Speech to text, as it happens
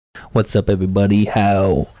What's up, everybody?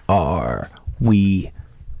 How are we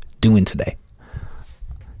doing today?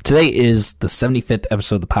 Today is the 75th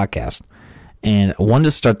episode of the podcast, and I wanted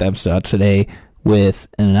to start the episode out today with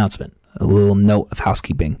an announcement, a little note of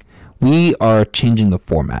housekeeping. We are changing the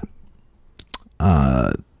format.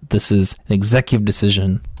 This is an executive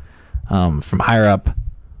decision from higher up.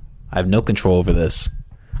 I have no control over this.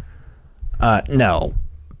 No.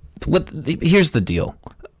 Here's the deal.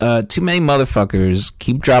 Too many motherfuckers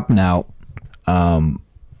keep dropping out. Not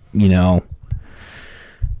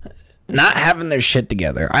having their shit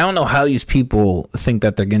together. I don't know how these people think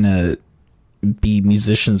that they're gonna be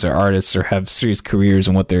musicians or artists or have serious careers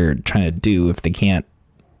in what they're trying to do if they can't,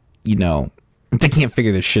 if they can't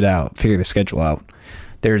figure their shit out, figure their schedule out.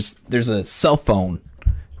 There's a cell phone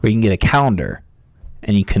where you can get a calendar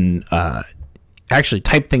and you can actually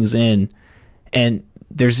type things in, and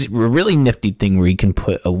there's a really nifty thing where you can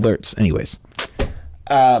put alerts. Anyways,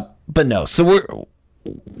 but no. So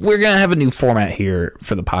we're gonna have a new format here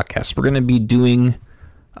for the podcast. We're gonna be doing,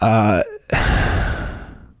 I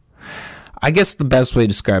guess the best way to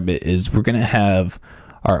describe it is we're gonna have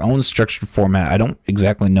our own structured format. I don't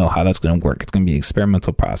exactly know how that's gonna work. It's gonna be an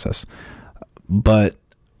experimental process, but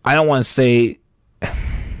I don't want to say.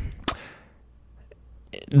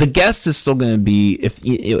 The guest is still going to be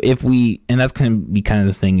if we, and that's going to be kind of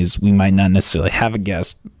the thing, is we might not necessarily have a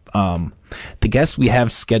guest. The guests we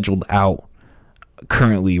have scheduled out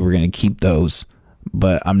currently, we're going to keep those,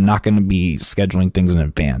 but I'm not going to be scheduling things in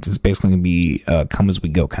advance. It's basically going to be come as we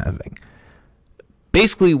go kind of thing.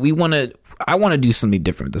 Basically, I want to do something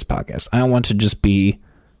different with this podcast. I don't want to just be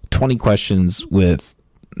 20 questions with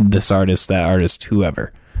this artist, that artist,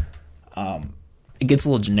 whoever. It gets a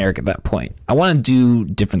little generic at that point. I want to do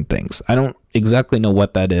different things. I don't exactly know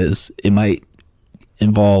what that is. It might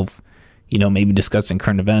involve, maybe discussing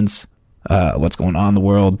current events, what's going on in the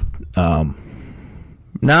world.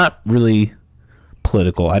 Not really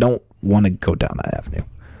political. I don't want to go down that avenue.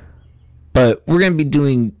 But we're going to be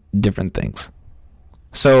doing different things.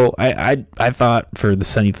 So I thought for the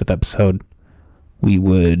 75th episode, we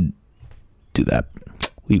would do that.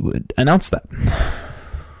 We would announce that.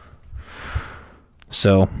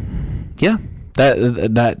 So, yeah,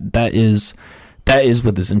 that is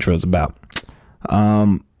what this intro is about.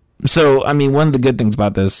 So, I mean, one of the good things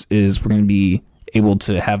about this is we're going to be able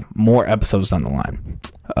to have more episodes down the line.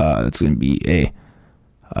 It's going to be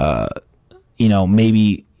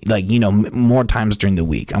maybe more times during the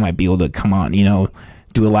week. I might be able to come on,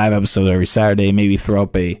 do a live episode every Saturday, maybe throw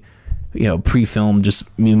up a, pre-film,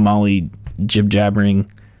 just me and Molly jib-jabbering,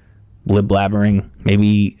 blib-blabbering,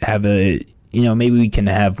 maybe have a... maybe we can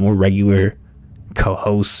have more regular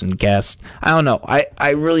co-hosts and guests. I don't know. I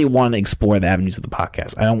really want to explore the avenues of the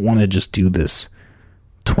podcast. I don't want to just do this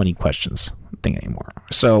 20 questions thing anymore.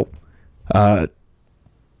 So, we're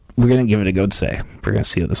going to give it a go today. We're going to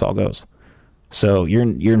see how this all goes. So, you're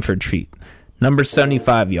in for a treat. Number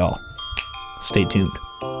 75, y'all. Stay tuned.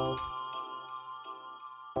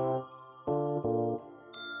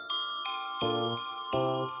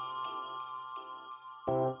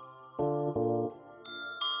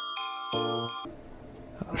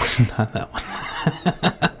 Not that one.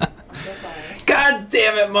 God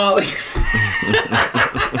damn it, Molly.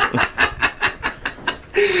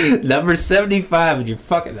 Number 75, and you're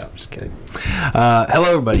fucking... No, I'm just kidding. Hello,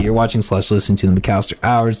 everybody. You're watching / listening to the McAllister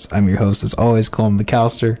Hours. I'm your host, as always, Colin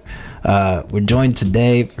McAllister. We're joined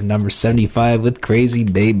today for number 75 with Crazy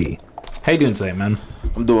Baby. How you doing today, man?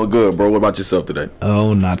 I'm doing good, bro. What about yourself today?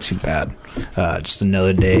 Oh, not too bad. Just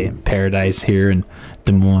another day in paradise here in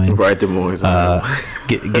Des Moines. Right, Des Moines.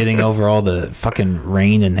 Getting over all the fucking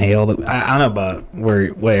rain and hail. I don't know about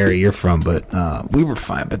what area you're from, but we were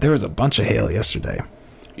fine. But there was a bunch of hail yesterday.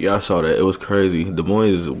 Yeah, I saw that. It was crazy. Des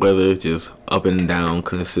Moines' weather is just up and down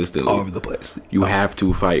consistently. All over the place. You have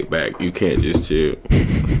to fight back. You can't just chill.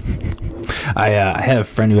 I had a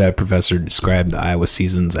friend who had a professor describe the Iowa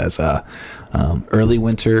seasons as early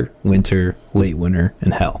winter, late winter,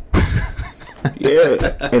 and hell.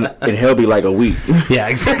 Yeah, and hell be like a week. Yeah,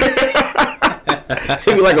 exactly.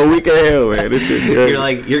 It'd be like a week of hell, man.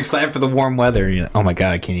 You're excited for the warm weather. And you're like, oh my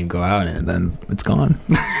god, I can't even go out, and then it's gone.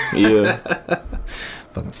 Yeah,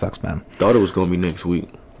 fucking sucks, man. Thought it was gonna be next week.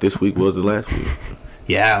 This week was the last week.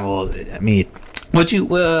 Yeah, well, I mean, what'd you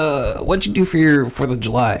do for your 4th of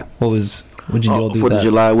July? What'd you all do? 4th of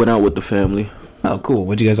July, went out with the family. Oh, cool.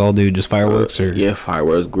 What'd you guys all do? Just fireworks, or? Yeah,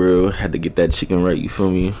 fireworks, grill. Had to get that chicken right. You feel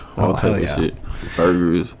me? All type of shit.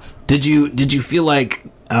 Burgers. Did you feel like,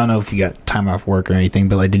 I don't know if you got time off work or anything,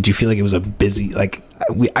 but like, did you feel like it was a busy, like,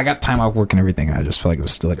 I got time off work and everything, and I just felt like it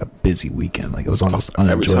was still like a busy weekend. Like it was almost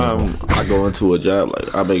unenjoyable. Every time I go into a job,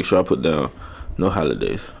 like I make sure I put down no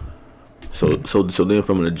holidays. So then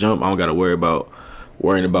from the jump, I don't gotta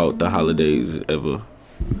worrying about the holidays ever.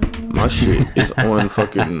 My shit is on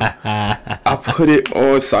fucking. I put it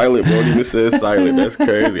on silent, bro. It even says silent. That's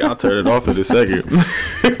crazy. I'll turn it off in a second.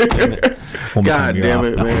 God damn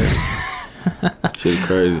it, man. Shit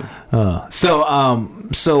crazy.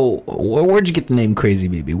 So where'd you get the name Crazy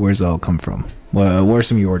Baby? Where's it all come from? Where's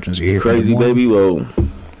some of your origins? Are you here Crazy Baby? Well,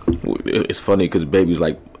 it's funny because Baby's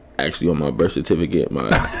like actually on my birth certificate.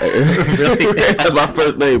 That's my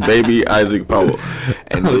first name, Baby Isaac Powell.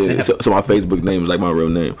 And then, so my Facebook name is like my real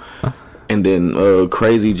name. And then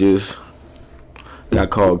Crazy just got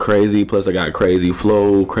called Crazy. Plus I got Crazy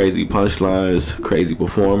Flow, Crazy Punchlines, Crazy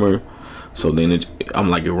Performer. So then I'm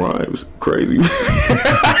like, it rhymes. Crazy.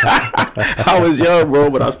 I was young, bro,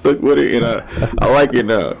 but I stuck with it, and I like it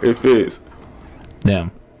now. It fits.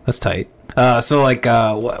 Damn, that's tight. So like,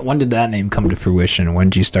 when did that name come to fruition? When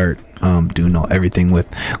did you start doing everything with?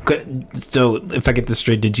 So if I get this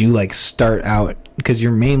straight, did you like start out because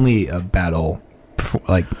you're mainly a battle?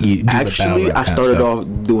 Like you do actually, I started off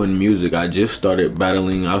doing music. I just started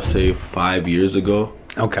battling. I'll say 5 years ago.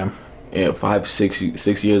 Okay. Yeah, 6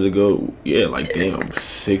 years ago. Yeah, like damn,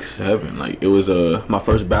 6, 7. Like it was my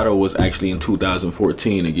first battle was actually in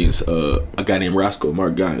 2014 against a guy named Roscoe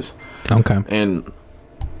Mark Guys. Okay. And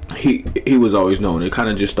he was always known. It kind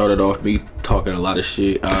of just started off me talking a lot of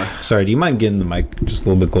shit. Sorry, do you mind getting the mic just a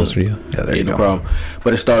little bit closer to you? Yeah, there you go. No problem.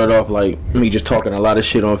 But it started off like me just talking a lot of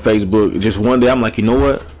shit on Facebook. Just one day I'm like, you know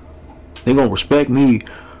what? They gonna respect me.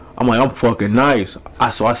 I'm like, I'm fucking nice.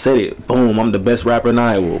 So I said it. Boom, I'm the best rapper in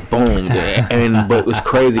Iowa. Boom. But it was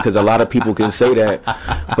crazy because a lot of people can say that,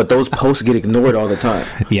 but those posts get ignored all the time.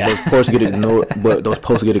 Yeah. Those posts get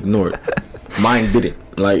ignored, Mine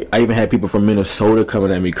didn't. Like, I even had people from Minnesota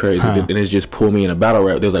coming at me crazy. And it's just pulled me in a battle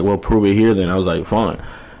rap. They was like, well, prove it here then. I was like, fine.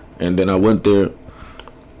 And then I went there,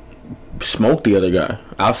 smoked the other guy.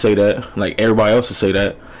 I'll say that. Like, everybody else will say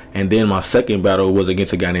that. And then my second battle was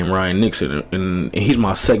against a guy named Ryan Nixon. And he's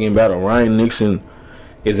my second battle. Ryan Nixon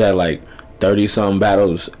is at like 30-something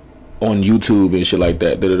battles on YouTube and shit like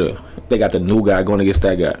that. They got the new guy going against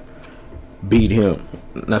that guy. Beat him.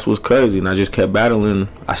 And that's what's crazy. And I just kept battling.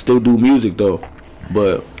 I still do music though.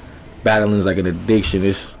 But battling is like an addiction.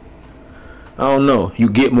 I don't know. You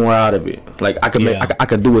get more out of it. Like I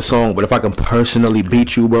could do a song, but if I can personally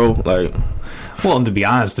beat you, bro, like... Well, and to be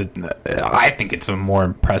honest, I think it's a more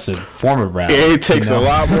impressive form of rap. It takes a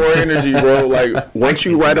lot more energy, bro. Like once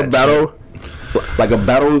you write a battle, like a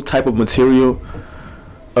battle type of material,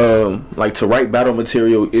 like to write battle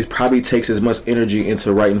material, it probably takes as much energy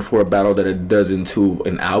into writing for a battle that it does into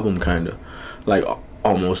an album, kind of. Like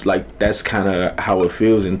almost like that's kind of how it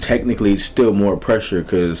feels, and technically it's still more pressure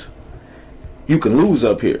because you can lose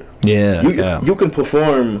up here. Yeah, you can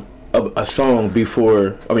perform a song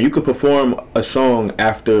before. I mean, you can perform a song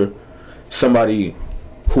after somebody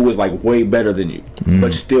who is like way better than you,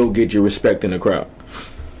 but still get your respect in the crowd.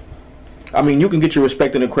 I mean, you can get your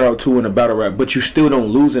respect in the crowd too in a battle rap, but you still don't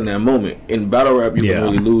lose in that moment. In battle rap, you can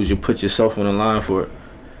really lose. You put yourself on the line for it.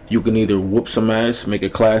 You can either whoop some ass, make a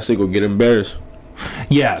classic, or get embarrassed.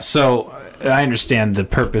 Yeah, so I understand the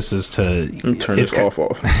purpose is to turn this off.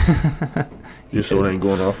 Just so it ain't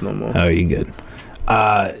going off no more. Oh, you good?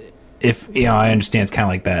 If I understand, it's kind of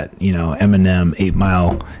like that. Eminem, 8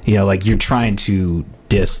 Mile. Like you're trying to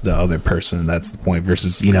diss the other person. That's the point.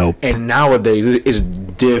 Versus, And nowadays it's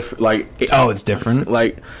different. Like, it's different.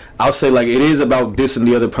 Like I'll say, like it is about dissing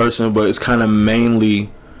the other person, but it's kind of mainly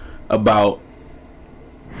about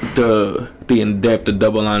the in-depth, the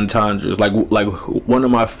double entendres. Like one of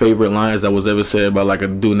my favorite lines that was ever said by like a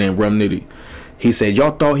dude named Rum Nitty. He said, "Y'all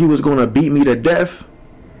thought he was gonna beat me to death?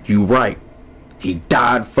 You right. He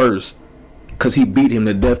died first, cause he beat him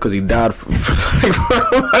to death. Cause he died."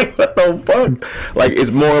 Like what the fuck? Like it's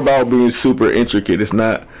more about being super intricate. It's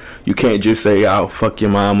not. You can't just say, "I'll fuck your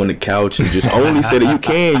mom on the couch," and just only say that. You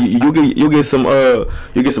can. You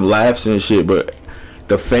get some laughs and shit. But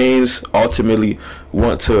the fans ultimately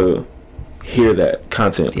want to hear that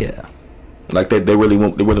content. Yeah. Like they really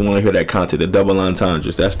want to hear that content. The double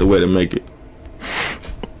entendres. That's the way to make it.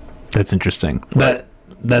 That's interesting.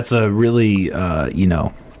 That's a really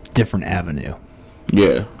different avenue.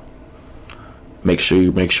 Yeah. Make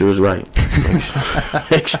sure it's right.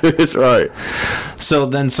 Make sure it's right. So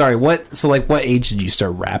then, sorry, what age did you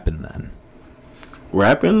start rapping then?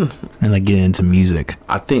 Rapping? And like getting into music?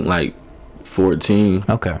 I think like 14.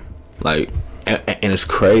 Okay. Like, and it's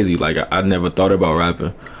crazy. Like I never thought about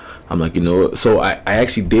rapping. I'm like, you know what? So I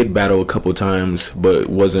actually did battle a couple times, but it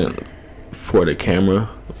wasn't for the camera.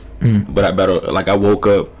 But I battled, like I woke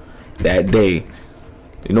up that day,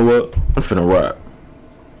 you know what? I'm finna rap.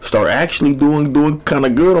 Start actually doing kind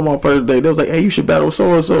of good on my first day. They was like, hey, you should battle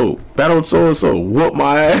so-and-so. Battle so-and-so. Whoop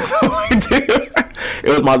my ass. It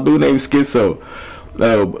was my dude named Schizo.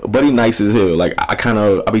 Buddy nice as hell. Like, I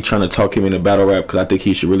be trying to talk him into battle rap because I think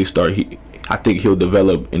he should really start. I think he'll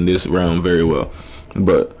develop in this round very well.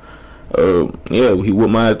 But, yeah, he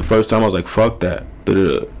whooped my ass the first time. I was like, fuck that.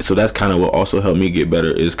 So that's kind of what also helped me get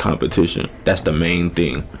better is competition. That's the main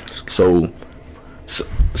thing. So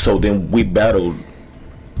then we battled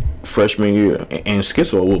freshman year, and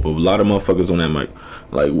Schizo whooped a lot of motherfuckers on that mic.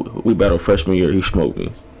 Like, we battled freshman year, he smoked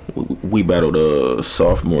me. We battled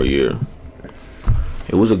sophomore year.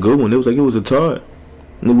 It was a good one. It was a tie.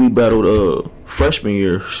 And then we battled freshman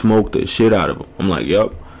year, smoked the shit out of him. I'm like,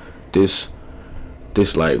 yep, this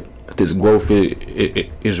growth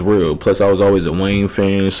is real. Plus, I was always a Wayne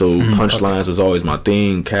fan, so punchlines was always my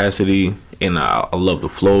thing. Cassidy, and I love the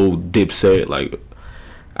flow. Dipset, like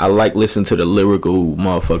I like listening to the lyrical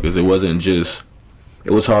motherfuckers.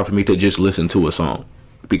 It was hard for me to just listen to a song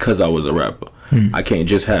because I was a rapper. I can't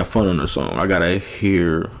just have fun on a song. I gotta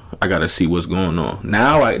see what's going on.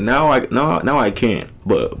 Now I can.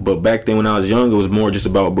 But back then when I was young, it was more just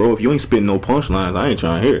about, bro, if you ain't spitting no punchlines, I ain't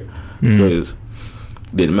trying to hear it. Because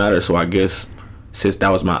didn't matter. So I guess since that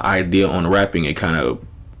was my idea on rapping, it kind of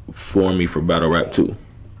formed me for battle rap too.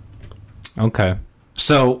 Okay.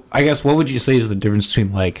 So I guess what would you say is the difference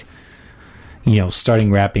between, like, you know,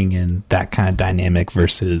 starting rapping in that kind of dynamic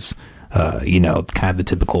versus, you know, kind of the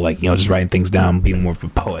typical, like, you know, just writing things down, being more of a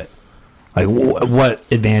poet? Like, what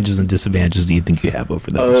advantages and disadvantages do you think you have over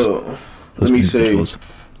those? Let me say,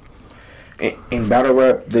 in battle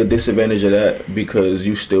rap, the disadvantage of that, because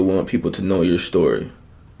you still want people to know your story.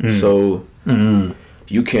 So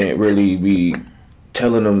you can't really be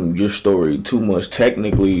telling them your story too much.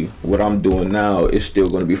 Technically, what I'm doing now is still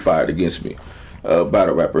going to be fired against me.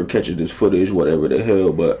 Battle rapper catches this footage, whatever the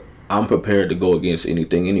hell, but I'm prepared to go against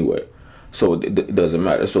anything anyway. So it doesn't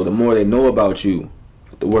matter. So the more they know about you,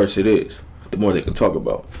 the worse it is. The more they can talk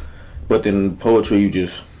about. But then poetry, you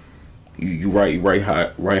just you write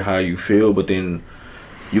how you feel, but then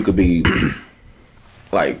you could be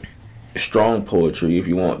like strong poetry if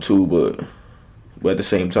you want to, but at the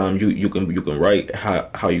same time you can write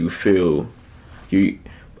how you feel.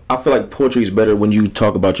 I feel like poetry is better when you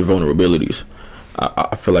talk about your vulnerabilities.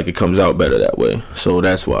 I feel like it comes out better that way. So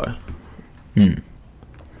that's why.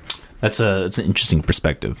 That's an interesting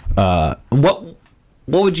perspective. What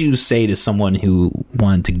would you say to someone who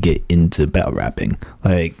wanted to get into battle rapping?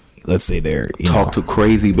 Like, let's say they're talk to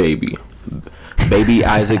Crazy Baby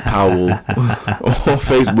Isaac Powell on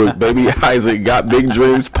Facebook. Baby Isaac got big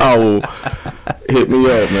dreams. Powell, hit me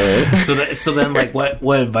up, man. So then, like,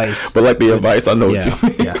 what advice? But like the advice, I know what you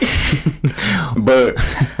mean. Yeah. But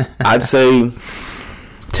I'd say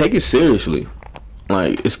take it seriously.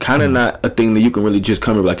 Like, it's kind of not a thing that you can really just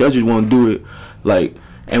come and be like, I just want to do it. Like,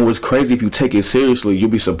 and what's crazy, if you take it seriously, you'll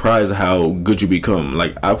be surprised how good you become.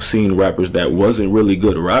 Like, I've seen rappers that wasn't really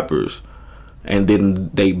good rappers, and then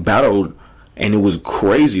they battled, and it was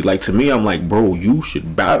crazy. Like, to me, I'm like, bro, you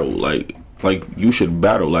should battle. Like you should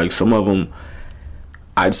battle. Like, some of them,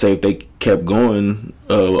 I'd say if they kept going,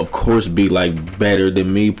 of course, be like better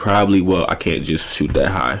than me. Probably. Well, I can't just shoot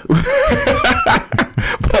that high.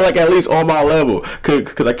 But like, at least on my level,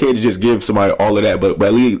 cause I can't just give somebody all of that. But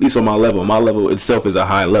at least on my level itself is a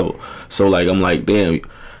high level. So like, I'm like, damn,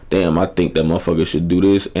 I think that motherfucker should do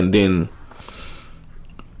this. And then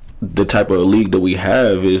the type of league that we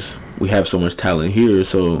have is we have so much talent here.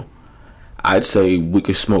 So I'd say we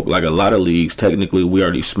could smoke like a lot of leagues. Technically, we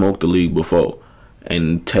already smoked the league before,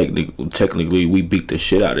 and technically we beat the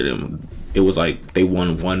shit out of them. It was like they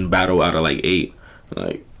won one battle out of like 8,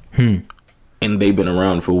 like. And they've been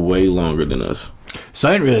around for way longer than us. So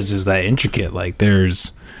I didn't realize it was that intricate. Like,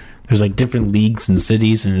 there's like different leagues and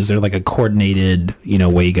cities, and is there like a coordinated, you know,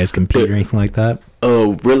 way you guys compete or anything like that?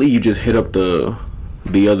 Really, you just hit up the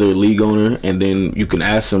other league owner, and then you can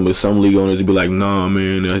ask them. With some league owners, they'd be like, "Nah,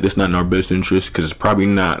 man, that's not in our best interest," because it's probably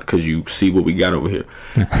not, because you see what we got over here.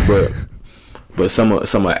 but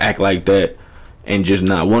some act like that and just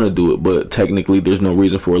not want to do it. But technically, there's no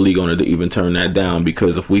reason for a league owner to even turn that down,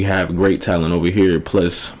 because if we have great talent over here,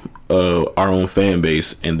 plus our own fan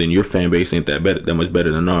base, and then your fan base ain't that much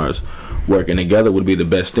better than ours, working together would be the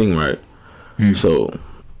best thing, right? So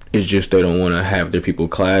it's just they don't want to have their people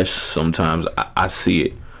clash. Sometimes I see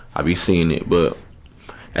it, I be seeing it, but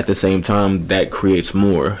at the same time, that creates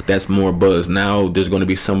more. That's more buzz. Now there's going to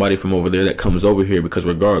be somebody from over there that comes over here because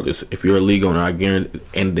regardless, if you're a league owner, I guarantee.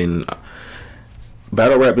 And then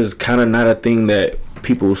battle rap is kind of not a thing that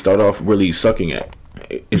people start off really sucking at.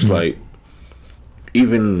 It's like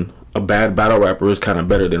even a bad battle rapper is kind of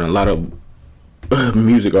better than a lot of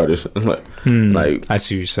music artists. Like I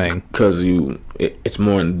see what you're saying, because it's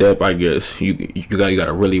more in depth. I guess you got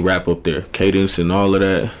to really rap up there, cadence and all of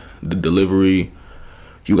that, the delivery.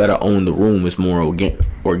 You gotta own the room. It's more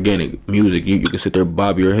organic music. You can sit there,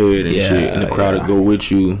 bob your head and shit, and the crowd will go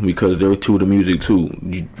with you because they're to the music too.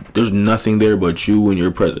 There's nothing there but you and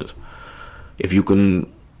your presence. If you can,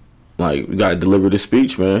 like, you gotta deliver the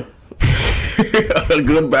speech, man. A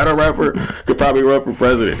good battle rapper could probably run for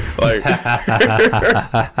president. Like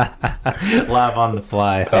live on the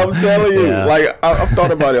fly. I'm telling you, like I've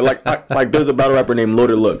thought about it. Like there's a battle rapper named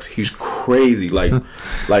Loaded Lux. He's crazy. Like,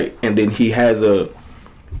 and then he has a.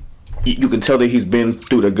 You can tell that he's been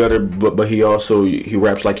through the gutter, but he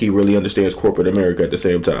raps like he really understands corporate America at the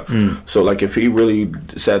same time. So like if he really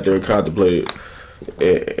sat there and contemplated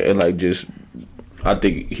and like just, I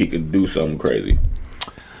think he could do something crazy.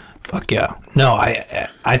 Fuck yeah. No,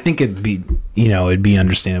 I think it'd be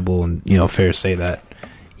understandable and fair to say that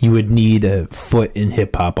you would need a foot in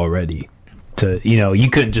hip hop already. You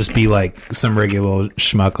couldn't just be like some regular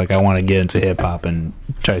schmuck like I want to get into hip hop and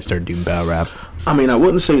try to start doing battle rap. I mean, I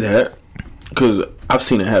wouldn't say that because I've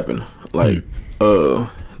seen it happen. Like,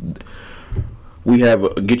 we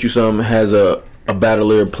have Get You Some has a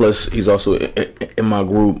battler, plus he's also in my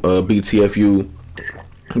group, BTFU.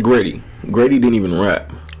 Grady didn't even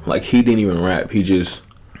rap. Like, he didn't even rap. He just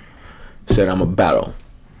said, "I'm a battle."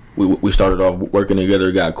 We started off working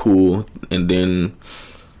together, got cool, and then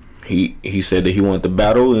he said that he wanted to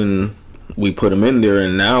battle, and we put him in there,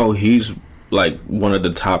 and now he's like one of the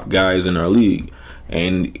top guys in our league.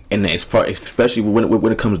 And as far, especially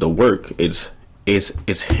when it comes to work, it's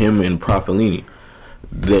him and Profilini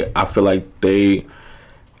that I feel like they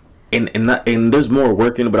and there's more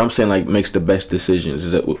working, but I'm saying like makes the best decisions.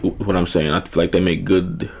 Is that what I'm saying? I feel like they make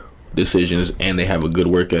good decisions and they have a good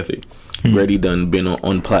work ethic. Grady done been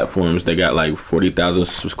on platforms that got like 40,000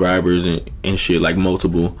 subscribers and shit, like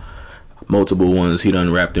multiple ones. He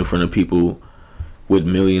done rapped in front of people with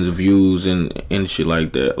millions of views and shit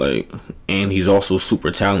like that. Like, and he's also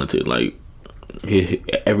super talented. Like,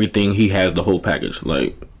 everything, he has the whole package.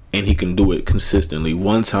 Like, and he can do it consistently.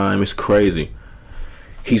 One time, it's crazy.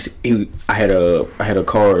 I had a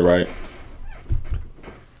card, right?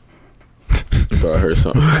 But I heard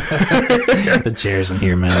something. The chair's in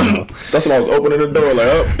here, man. That's when I was opening the door, like,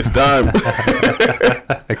 oh, it's time.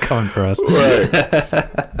 They're coming for us. Right.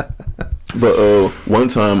 But one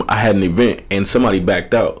time I had an event and somebody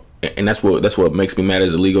backed out, and that's what makes me mad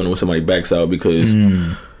as a league owner when somebody backs out, because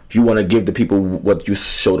you want to give the people what you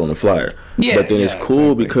showed on the flyer. Yeah, but then it's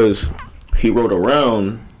cool exactly. Because he rode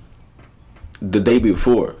around the day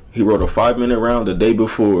before. He rode a 5-minute round the day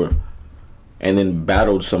before, and then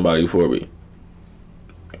battled somebody for me,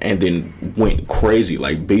 and then went crazy,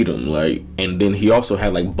 like beat him, like. And then he also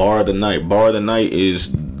had like bar of the night. Bar of the night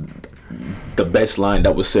is the best line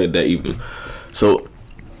that was said that evening. So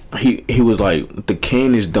he was like, the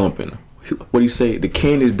can is dumping. What do you say? The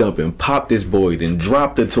can is dumping. Pop this boy, then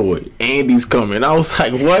drop the toy. Andy's coming. I was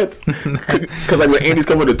like, what? Because like when Andy's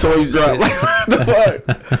coming, the toys drop. Like, what the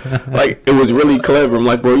fuck? Like, it was really clever. I'm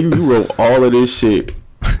like, bro, you wrote all of this shit.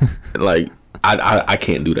 Like, I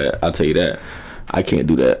can't do that. I'll tell you that. I can't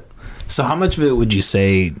do that. So how much of it would you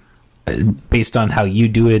say, based on how you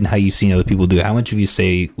do it and how you've seen other people do it, how much of you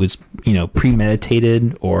say was,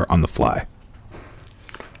 premeditated or on the fly?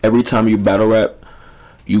 Every time you battle rap,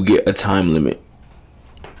 you get a time limit.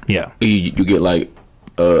 Yeah. You get like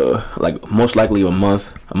most likely a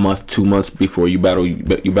month, 2 months before you battle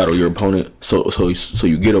your opponent. So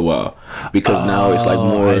you get a while, because now it's like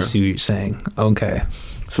more. I see what you're saying. Okay.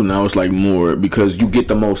 So now it's like more, because you get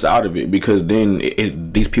the most out of it, because then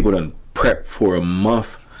these people done prep for a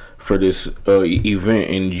month for this event,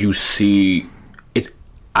 and you see it's.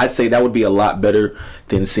 I'd say that would be a lot better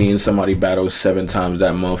than seeing somebody battle 7 times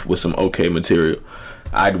that month with some okay material.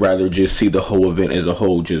 I'd rather just see the whole event as a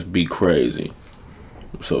whole just be crazy.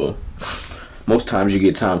 So most times you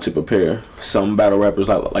get time to prepare. Some battle rappers,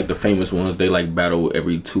 like the famous ones, they like battle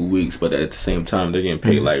every 2 weeks, but at the same time they're getting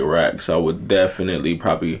paid like racks. So I would definitely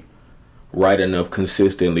probably write enough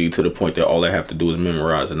consistently to the point that all I have to do is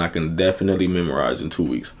memorize, and I can definitely memorize in 2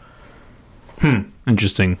 weeks.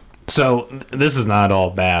 Interesting. So this is not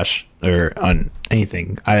all bash or on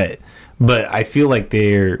anything. But I feel like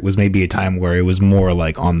there was maybe a time where it was more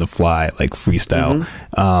like on the fly, like freestyle.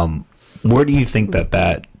 where do you think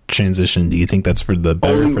that transition? Do you think that's for the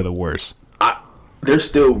better or for the worse? There's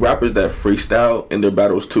still rappers that freestyle in their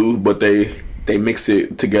battles too, but they mix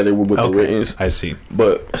it together with the written. I see.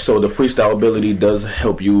 But so the freestyle ability does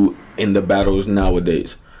help you in the battles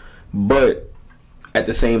nowadays. But at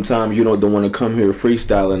the same time, you don't want to come here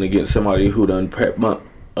freestyling against somebody who done prep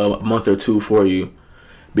a month or two for you,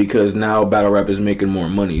 because now battle rap is making more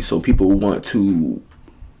money. So people want to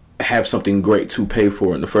have something great to pay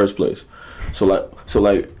for in the first place. So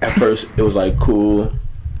like at first it was like cool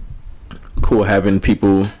having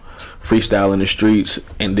people freestyle in the streets,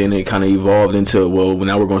 and then it kind of evolved into, well,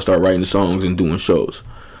 now we're going to start writing songs and doing shows.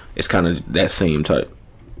 It's kind of that same type.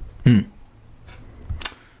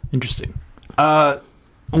 Interesting.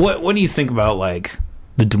 What do you think about like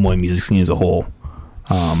the Des Moines music scene as a whole,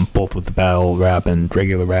 both with the battle rap and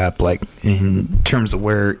regular rap, like in terms of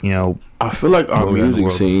where, I feel like our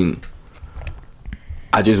music scene,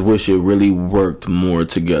 I just wish it really worked more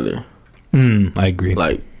together. I agree.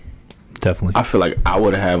 Like, definitely. I feel like I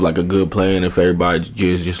would have like a good plan if everybody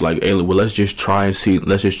just like, hey, well, let's just try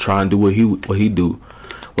and do what he do.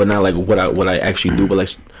 Well, not like what I actually do,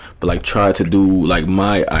 but like try to do like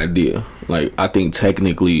my idea. Like, I think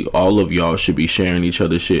technically all of y'all should be sharing each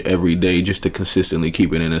other's shit every day just to consistently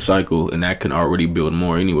keep it in a cycle, and that can already build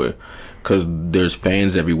more anyway, because there's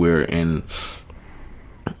fans everywhere, and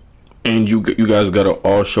you guys gotta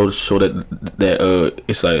all show that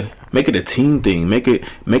it's like, make it a team thing, make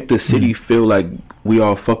the city feel like we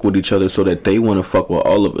all fuck with each other, so that they want to fuck with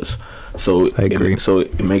all of us. So I agree. So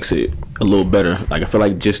it makes it a little better. Like, I feel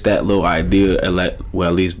like just that little idea will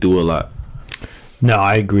at least do a lot. No,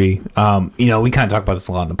 I agree. We kind of talk about this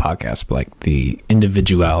a lot on the podcast, but like the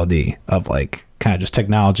individuality of like kind of just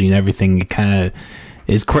technology and everything, it kind of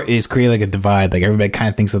is create like a divide. Like, everybody kind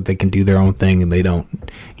of thinks that they can do their own thing and they don't,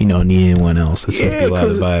 need anyone else. That's a lot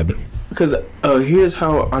of the vibe. Because here's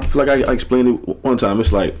how I feel like I explained it one time.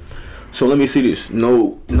 It's like, so let me see this.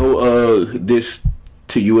 No, this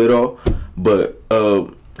to you at all, but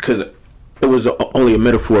because it was only a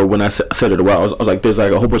metaphor when I said it a while. I was like, there's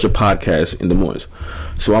like a whole bunch of podcasts in Des Moines.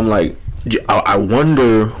 So I'm like, I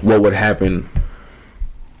wonder what would happen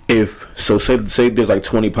if, so say there's like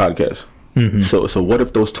 20 podcasts. Mm-hmm. So what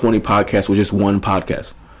if those 20 podcasts were just one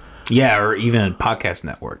podcast? Yeah, or even a podcast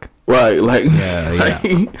network. Right, like, yeah.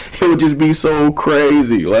 It would just be so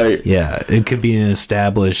crazy. Like, yeah, it could be an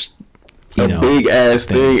established, big ass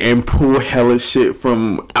thing, and pull hella shit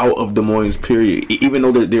from out of Des Moines. Period. Even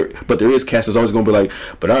though there is cast that's always gonna be like,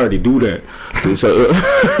 but I already do that. So,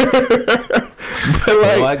 but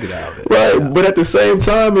like, I get out of it. Right, yeah. But at the same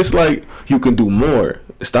time, it's like, you can do more.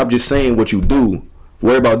 Stop just saying what you do.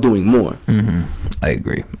 Worry about doing more. Mm-hmm. I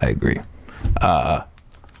agree.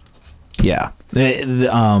 Yeah.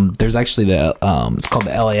 There's actually it's called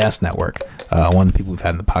the LAS network. One of the people we've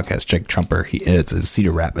had in the podcast, Jake Trumper, it's a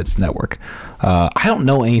Cedar Rapids network. I don't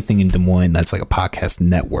know anything in Des Moines that's like a podcast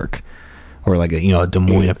network or like a Des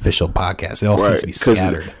Moines official podcast. It all seems to be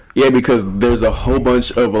scattered. Yeah, because there's a whole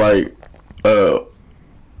bunch of like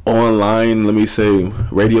online, let me say,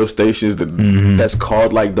 radio stations that's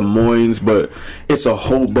called like Des Moines, but it's a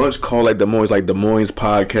whole bunch called like Des Moines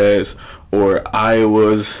podcast or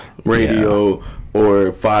Iowa's radio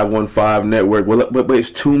or 515 network. Well, but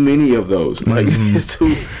it's too many of those. Like, it's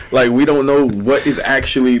too, like, we don't know what is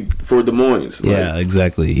actually for Des Moines. Like, yeah,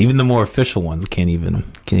 exactly. Even the more official ones can't even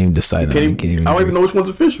decide. I don't even know which one's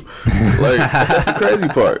official. Like, that's the crazy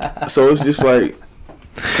part. So it's just like,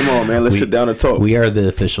 come on, man, let's sit down and talk. We are the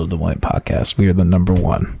official Des Moines podcast. We are the number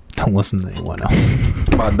one. Don't listen to anyone else.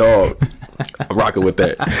 My dog. I'm rocking with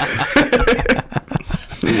that.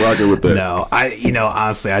 Rocking with that. No,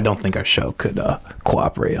 honestly, I don't think our show could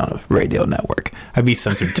cooperate on a radio network. I'd be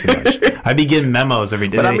censored too much. I'd be getting memos every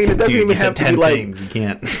day. But I mean, it doesn't even have to be like things. You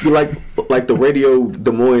can't be like the radio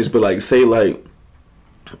Des Moines, but like, say like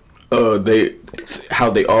how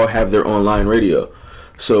they all have their online radio.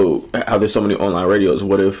 So how there's so many online radios.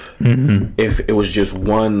 What if it was just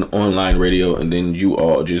one online radio and then you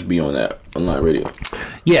all just be on that online radio?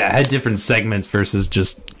 Yeah, it had different segments versus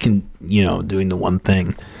just doing the one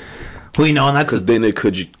thing. Well, and that's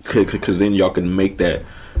because then y'all can make that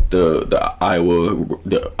the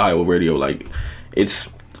Iowa radio, like,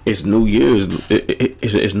 it's New Year's.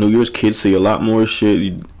 It's New Year's. Kids see a lot more shit.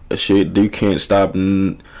 You can't stop.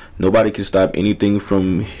 Nobody can stop anything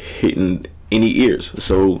from hitting any ears.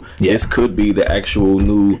 So this could be the actual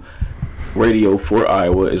new radio for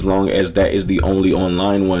Iowa, as long as that is the only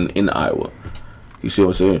online one in Iowa. You see what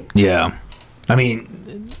I'm saying? Yeah. I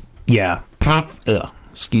mean, yeah.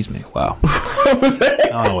 Excuse me. Wow. What was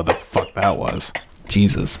that? I don't know what the fuck that was.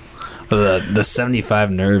 Jesus. The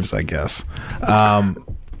 75 nerves, I guess.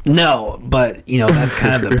 No, but that's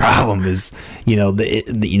kind of the problem. Is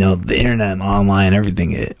the internet and online,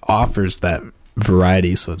 everything, it offers that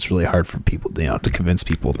variety, so it's really hard for people to convince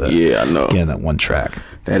people to I know. get on that one track.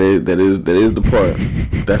 That is the part.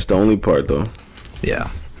 That's the only part, though. Yeah.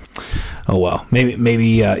 Oh well,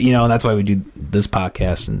 maybe that's why we do this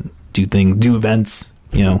podcast and do events,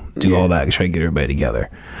 all that, try to get everybody together.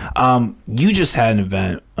 You just had an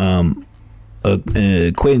event,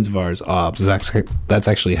 acquaintance of ours, Obs. That's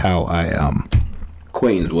actually how I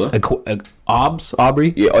Queens, what? Obs,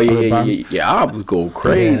 Aubrey. Yeah, Obs go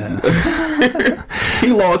crazy. Yeah.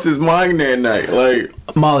 He lost his mind that night. Like,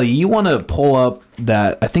 Molly, you want to pull up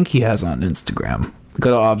that? I think he has on Instagram.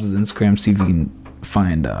 Go to Obs' Instagram, see if you can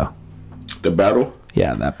find the battle.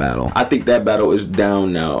 Yeah, that battle. I think that battle is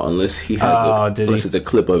down now, unless he has it's a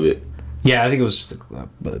clip of it. Yeah, I think it was just a clip,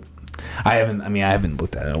 but I haven't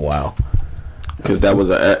looked at it in a while. Because that was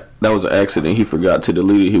an accident. He forgot to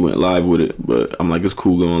delete it. He went live with it, but I'm like, it's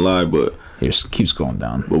cool going live, but it just keeps going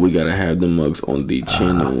down. But we gotta have them mugs on the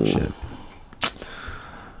channel. Shit.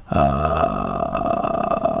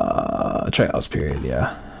 Tryouts period.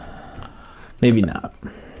 Yeah, maybe not.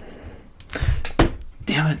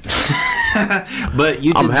 Damn it! But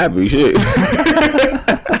you. I'm happy. Shit.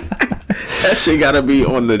 That shit gotta be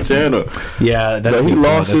on the channel. Yeah, but he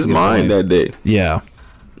lost his mind that day. Yeah.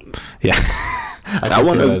 Yeah. I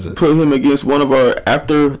want to put him against one of our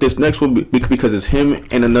after this next one because it's him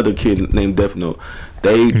and another kid named Death Note.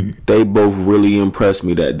 They both really impressed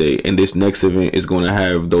me that day, and this next event is going to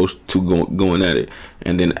have those two going at it.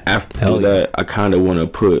 And then after that, I kind of want to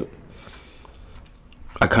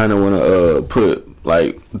put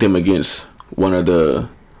like them against one of the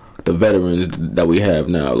veterans that we have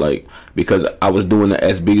now, like, because I was doing the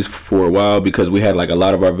SBs for a while because we had like a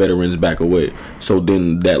lot of our veterans back away, so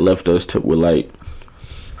then that left us with like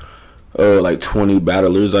 20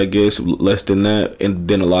 battlers, I guess, less than that, and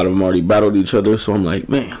then a lot of them already battled each other. So I'm like,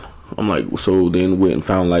 so then went and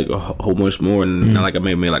found like a whole bunch more, and like I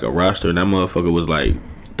made like a roster, and that motherfucker was like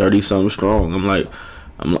 30 something strong. I'm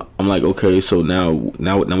like, okay, so now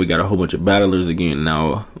we got a whole bunch of battlers again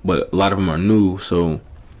now, but a lot of them are new, so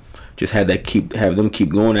just have them keep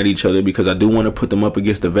going at each other, because I do want to put them up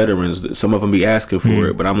against the veterans. Some of them be asking for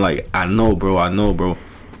it, but I'm like, I know, bro.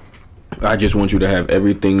 I just want you to have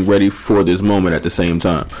everything ready for this moment at the same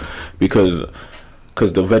time, because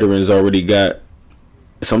the veterans already got.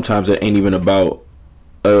 Sometimes it ain't even about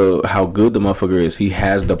how good the motherfucker is. He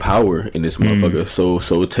has the power in this motherfucker.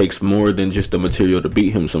 So it takes more than just the material to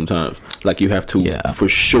beat him sometimes. Like, you have to for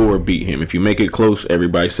sure beat him. If you make it close,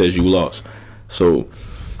 everybody says you lost. So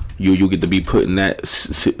you get to be put in that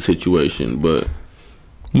situation. But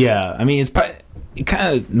yeah, I mean, it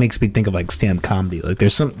kind of makes me think of like stand-up comedy. Like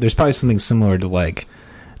there's probably something similar to like,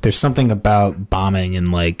 there's something about bombing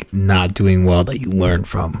and like not doing well that you learn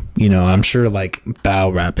from. I'm sure like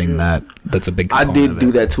battle rapping, that's a big component. I did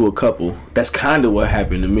do that to a couple. That's kind of what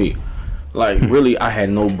happened to me. Like, really, I had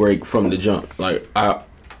no break from the jump. Like,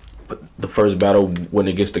 the first battle went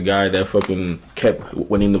against the guy that fucking kept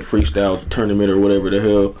winning the freestyle tournament or whatever the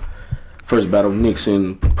hell. First battle,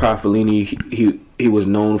 Nixon Profilini. He was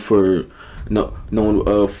known for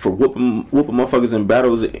whooping motherfuckers in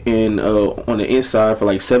battles in on the inside for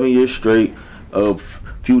like 7 years straight.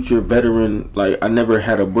 Future veteran. Like, I never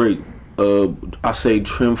had a break. I say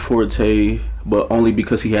Trim Forte, but only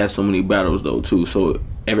because he had so many battles though too. So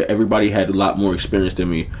everybody had a lot more experience than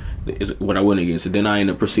me. Is what I went against, and then I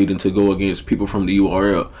ended up proceeding to go against people from the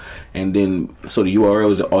URL, and then so the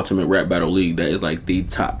URL is the Ultimate Rap Battle League. That is like the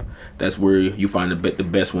top. That's where you find the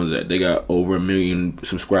best ones at. They got over 1 million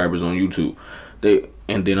subscribers on YouTube.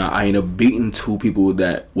 And then I ended up beating 2 people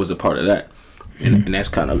that was a part of that, and that's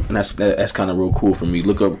kind of real cool for me.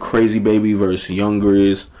 Look up Crazy Baby versus Young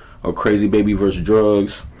Grizz or Crazy Baby versus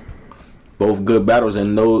Drugs. Both good battles,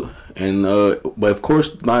 but of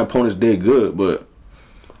course my opponents did good, but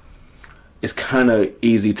it's kind of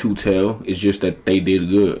easy to tell. It's just that they did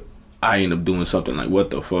good. I end up doing something like, what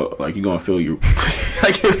the fuck? Like, you gonna feel your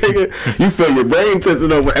like, you feel your brain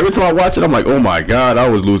twisting over. Every time I watch it, I'm like, oh my god, I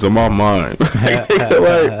was losing my mind. Like,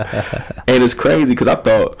 and it's crazy because I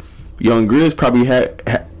thought Young Grizz probably had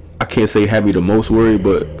I can't say had me the most worried,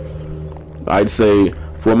 but I'd say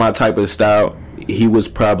for my type of style, he was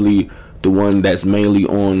probably the one that's mainly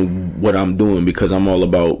on what I'm doing, because I'm all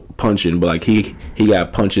about punching. But like, he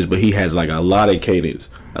got punches, but he has like a lot of cadence.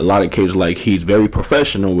 Like, he's very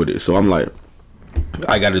professional with it. So I'm like,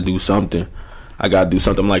 I gotta do something. I'm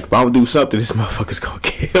like, if I don't do something, this motherfucker's gonna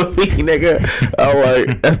kill me, nigga. I'm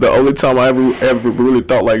like, that's the only time I ever really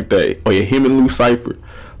thought like that. Oh yeah, him and Lou Cypher.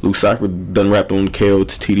 Luke Cypher done rapped on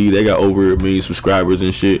KOTD. They got over 1 million subscribers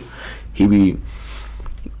and shit. He be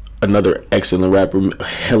another excellent rapper,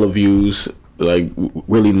 hella views, like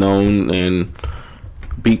really known, and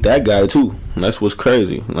beat that guy too. And that's what's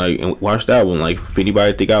crazy. Like, and watch that one. Like, if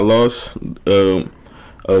anybody think I lost,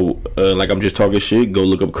 like I'm just talking shit, go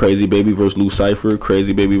look up Crazy Baby versus Luke Cypher,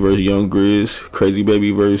 Crazy Baby versus Young Grizz, Crazy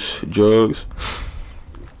Baby versus Jugs.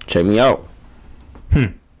 Check me out.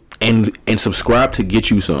 And subscribe to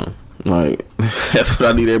get you some. Like, that's what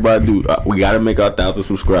I need everybody to do. We gotta make our 1,000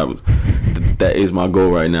 subscribers. That is my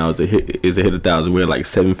goal right now. Is to hit 1,000. We're at like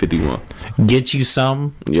 751. Get you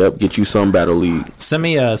some. Yep, get you some Battle League. Send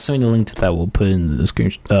me the link to that. We'll put it in the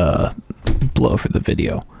screen below for the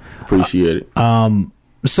video. Appreciate it.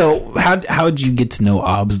 So how did you get to know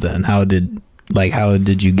Obs then? How did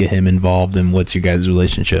you get him involved, and what's your guys'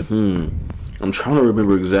 relationship? I'm trying to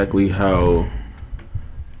remember exactly how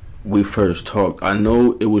we first talked. I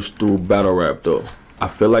know it was through battle rap though. I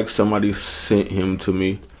feel like somebody sent him to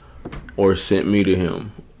me or sent me to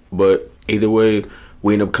him. But either way,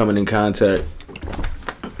 we ended up coming in contact.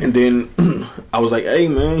 And then I was like, hey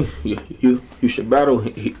man, you should battle.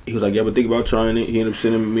 He was like, yeah, but think about trying it. He ended up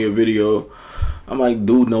sending me a video. I'm like,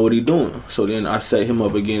 dude, know what he doing. So then I set him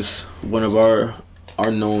up against one of our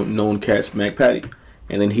known cats, Mac Patty.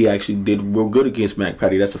 And then he actually did real good against Mac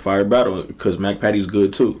Patty. That's a fire battle because Mac Patty's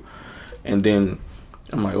good too. And then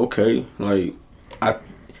I'm like, okay, like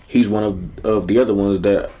he's one of the other ones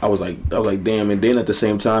that I was like, damn. And then at the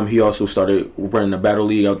same time, he also started running a battle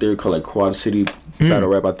league out there called like Quad City Battle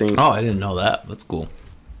Rap, I think. Oh, I didn't know that. That's cool.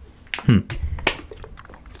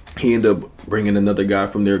 He ended up bringing another guy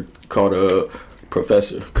from there called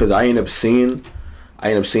Professor, because I ended up seeing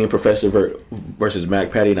Professor versus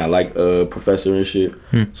Mac Patty, and I like Professor and shit.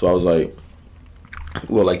 So I was like,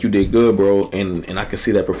 well, like, you did good, bro, and I could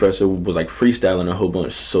see that Professor was like freestyling a whole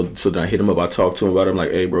bunch. So then I hit him up. I talked to him about it. I'm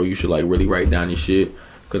like, hey, bro, you should like really write down your shit,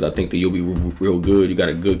 because I think that you'll be real good. You got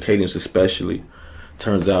a good cadence, especially.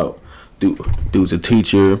 Turns out, dude's a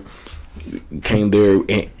teacher. Came there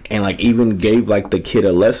and like even gave like the kid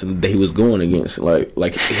a lesson that he was going against.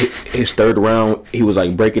 Like his third round, he was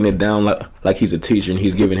like breaking it down like he's a teacher and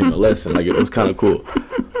he's giving him a lesson. Like, it was kind of cool.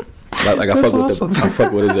 Like I fuck awesome. I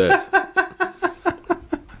fuck with his ass.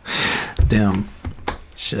 Damn.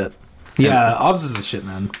 Shit. Yeah, Obs is the shit,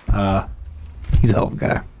 man. He's a hell of a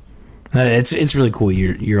guy. It's really cool.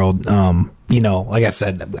 You're all like I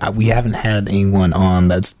said, we haven't had anyone on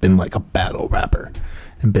that's been like a battle rapper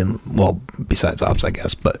and been, well, besides Obs, I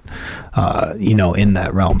guess, but in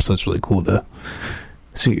that realm. So it's really cool to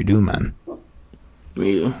see what you're doing, man.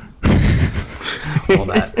 Yeah. All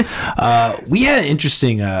that. We had an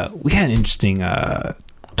interesting talk.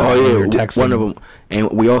 One of them.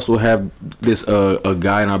 And we also have this a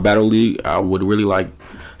guy in our battle league. I would really like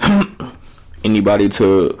anybody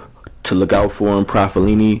to look out for him.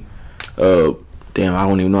 Profilini. Damn, I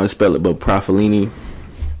don't even know how to spell it, but Profilini.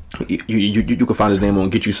 You can find his name on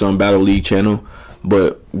Get You Some Battle League channel,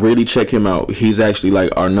 but really check him out. He's actually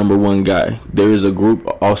like our #1 guy. There is a group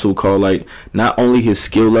also called, like, not only his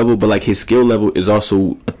skill level, but like his skill level is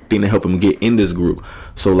also a thing to help him get in this group.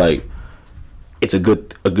 So like, it's a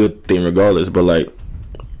good thing regardless. But like,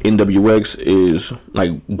 NWX is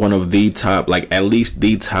like one of the top, like at least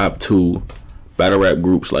the top 2 battle rap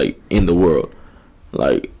groups like in the world.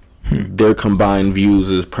 Like their combined views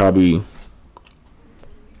is probably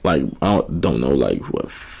like, I don't know, like what,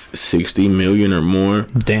 60 million or more.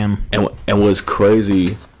 Damn. And what's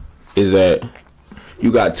crazy is that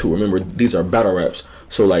you got to remember, these are battle raps.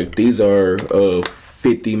 So like, these are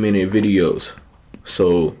 50-minute videos.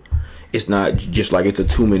 So it's not just like it's a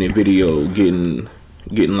 2-minute video getting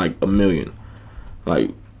like 1 million. Like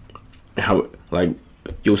how, like,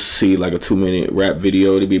 you'll see like a 2-minute rap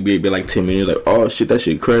video to be like 10 minutes, like, oh shit, that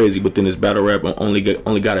shit crazy. But then this battle rap only got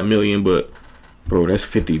 1 million, but bro, that's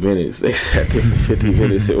 50 minutes. They sat there for 50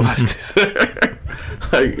 minutes and watched this.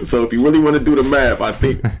 Like, so if you really want to do the math, I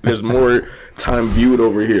think there's more time viewed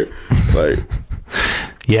over here. Like,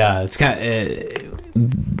 yeah, it's kind of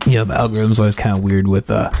the algorithm's always kind of weird with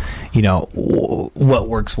what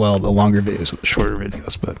works well, the longer videos or the shorter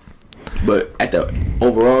videos, but at the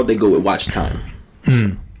overall, they go with watch time.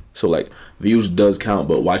 So like, views does count,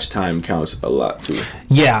 but watch time counts a lot too.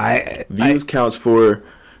 Yeah, views counts for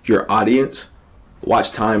your audience.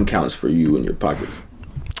 Watch time counts for you in your pocket.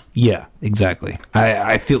 Yeah, exactly.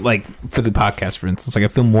 I feel like, for the podcast, for instance, like, I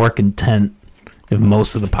feel more content if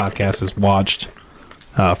most of the podcast is watched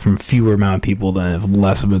from fewer amount of people than if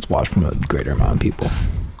less of it's watched from a greater amount of people.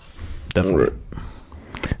 Definitely.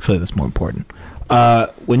 I feel like that's more important.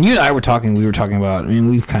 When you and I were talking, we were talking about. I mean,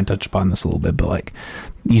 we've kind of touched upon this a little bit, but like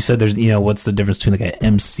you said, there's what's the difference between like an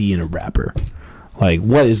MC and a rapper? Like,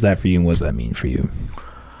 what is that for you, and what does that mean for you?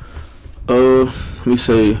 Let me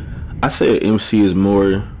say, I say an MC is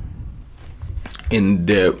more in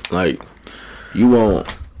depth. Like, you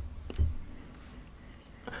won't.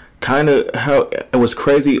 Kind of how it was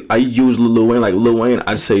crazy. I use Lil Wayne. Like Lil Wayne,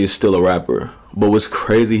 I'd say is still a rapper. But what's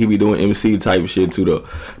crazy, he be doing MC type shit too though.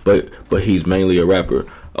 But he's mainly a rapper.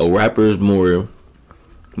 A rapper is more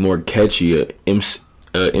catchy.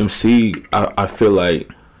 MC, I feel like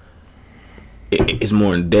it's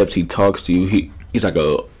more in depth. He talks to you. He's like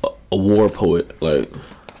a war poet. Like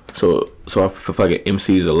so I feel like an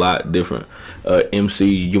MC is a lot different. MC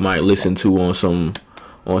you might listen to on some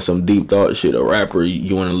deep thought shit. A rapper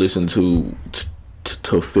you want to listen to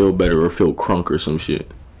feel better or feel crunk or some shit.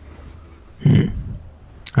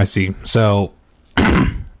 I see. So,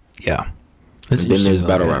 yeah. And then there's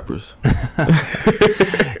battle rappers.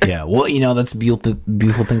 Yeah. Well, that's the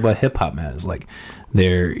beautiful thing about hip hop, man. Is like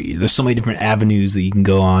there's so many different avenues that you can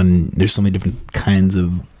go on. There's so many different kinds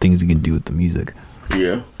of things you can do with the music.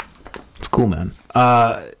 Yeah. It's cool, man.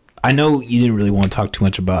 I know you didn't really want to talk too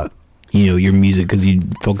much about your music because you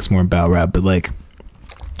focus more on battle rap, but like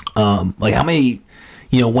how many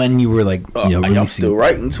when you were like releasing. I'm still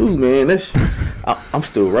writing too, man. I'm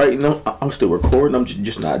still writing. I'm still recording. I'm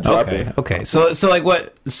just not dropping. Okay. So like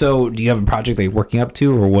what? So do you have a project that you're working up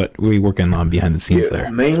to, or what were you working on behind the scenes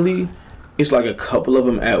there? Mainly, it's like a couple of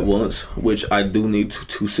them at once, which I do need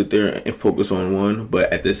to sit there and focus on one.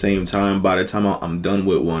 But at the same time, by the time I'm done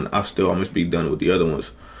with one, I'll still almost be done with the other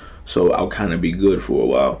ones. So I'll kind of be good for a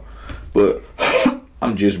while. But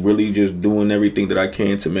I'm just really just doing everything that I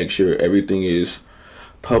can to make sure everything is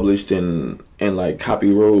published and like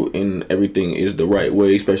copyright and everything is the right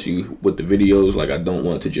way, especially with the videos. Like I don't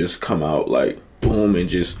want to just come out like boom and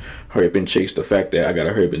just hurry up and chase the fact that I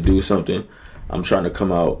gotta hurry up and do something. I'm trying to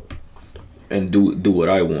come out and do what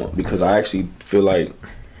I want, because I actually feel like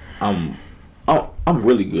I'm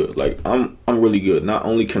really good. Like I'm really good. Not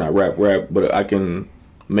only can I rap, but I can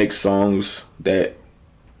make songs that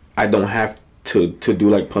I don't have to do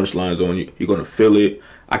like punchlines on. You're gonna feel it.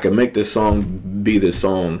 I can make this song be the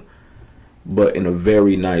song, but in a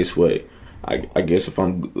very nice way. I guess if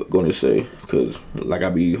I'm going to say, because like I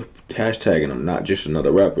be hashtagging, I'm not just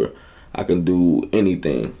another rapper. I can do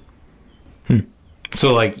anything.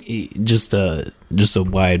 So like just a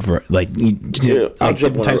wide like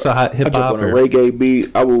different types of hip hop or a reggae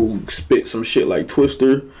beat. I will spit some shit like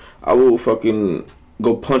Twister. I will fucking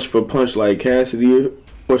go punch for punch like Cassidy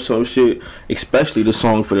or some shit, especially the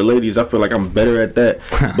song for the ladies. I feel like I'm better at that,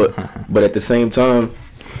 but at the same time,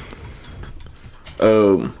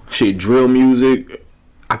 drill music,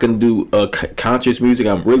 I can do conscious music.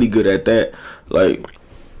 I'm really good at that. Like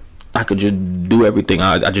I could just do everything.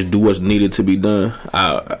 I just do what's needed to be done.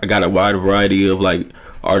 I got a wide variety of like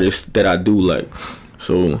artists that I do like,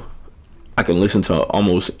 so I can listen to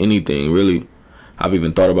almost anything really. I've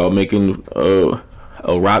even thought about making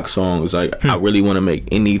a rock song. It's like I really want to make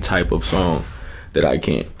any type of song that I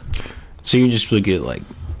can. So you're just really good at like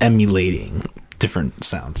emulating different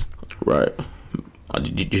sounds, right?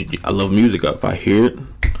 I love music. If I hear it,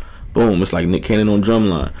 boom, it's like Nick Cannon on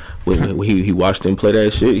drumline. When he watched him play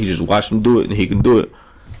that shit, he just watched him do it, and he can do it.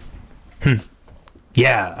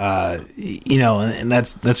 Yeah, and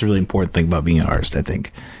that's a really important thing about being an artist. I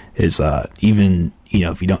think is even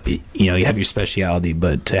if you don't you have your speciality,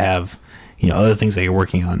 but to have other things that you're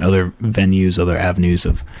working on, other venues, other avenues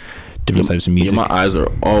of different types of music. My eyes are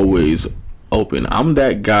always open. I'm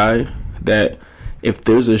that guy that if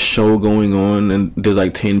there's a show going on and there's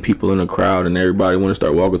like 10 people in the crowd and everybody want to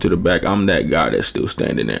start walking to the back, I'm that guy that's still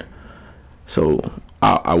standing there. So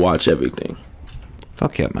I watch everything.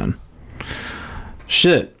 Fuck yeah, man.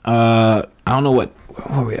 Shit. I don't know what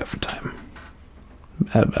are we at for time?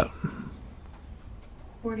 About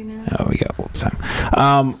 40 minutes. Oh, we got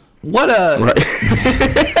time. What right.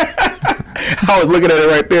 I was looking at it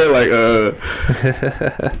right there like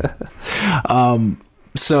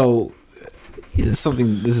so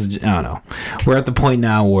something, this is, I don't know, we're at the point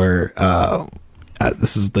now where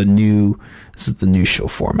this is the new show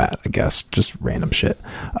format, I guess, just random shit.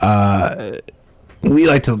 We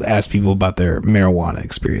like to ask people about their marijuana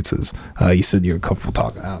experiences. You said you were comfortable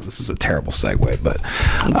talking. This is a terrible segue, but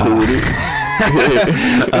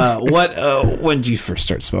when did you first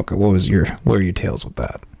start smoking? What were your tales with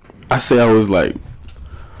that? I say I was like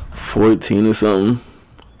 14 or something.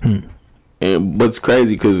 But it's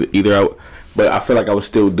crazy because either But I feel like I was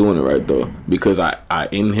still doing it right though, because I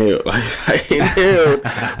inhaled, like I inhaled,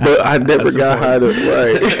 but I never got high.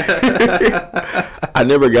 Right, I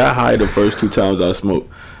never got high the first 2 times I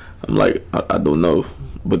smoked. I'm like, I don't know,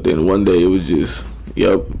 but then one day it was just,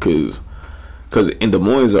 yep, because in Des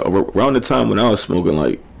Moines around the time when I was smoking,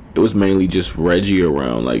 like it was mainly just Reggie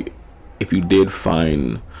around. Like if you did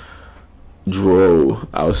find dro,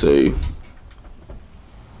 I would say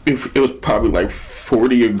it was probably like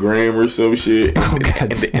 40 a gram or some shit. Oh,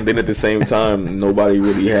 and then at the same time, nobody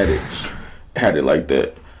really had it like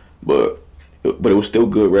that. But it was still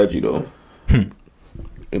good Reggie though. And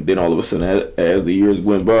then all of a sudden, as the years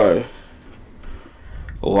went by,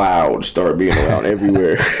 Loud started being around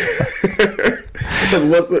everywhere. Because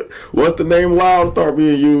what's the name Loud start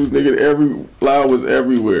being used, nigga? Loud was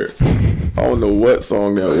everywhere. I don't know what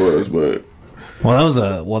song that was, but. Well,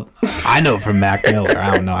 that was I know from Mac Miller.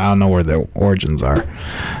 I don't know where the origins are.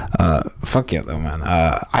 Fuck yeah, though, man.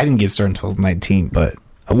 I didn't get started until I was 19. But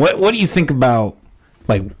what do you think about,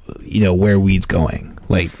 like, where weed's going?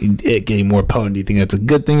 Like, it getting more potent? Do you think that's a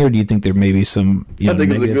good thing, or do you think there may be some? I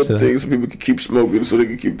think it's a good thing, so people can keep smoking, so they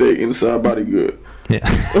can keep their inside body good. Yeah,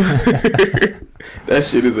 that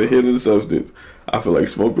shit is a hidden substance. I feel like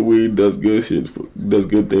smoking weed does good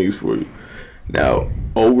things for you. Now,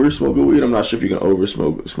 over smoking weed, I'm not sure if you can over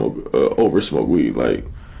smoke weed. Like,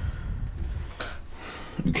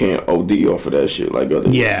 you can't OD off of that shit like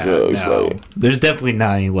other drugs. No. Like, there's definitely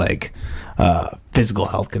not any like physical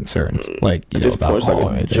health concerns. Like, at this point, it's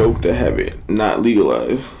like a joke to have it not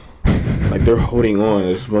legalized. Like, they're holding on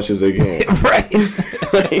as much as they can. Right.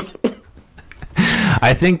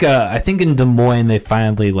 I think in Des Moines they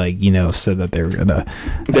finally said that they were gonna.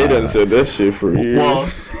 They done said that shit for years. Well,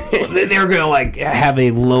 they were gonna have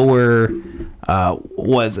a lower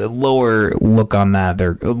look on that.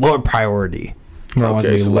 Their lower priority.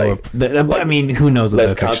 Okay, so lower, I mean, who knows if less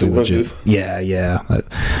that's actually legit? Yeah.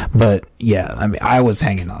 But yeah, I mean, I was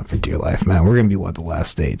hanging on for dear life, man. We're gonna be one of the last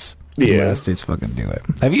states. Yeah, the last states fucking do it.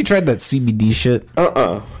 Have you tried that CBD shit?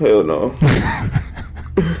 Hell no.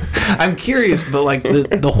 I'm curious, but like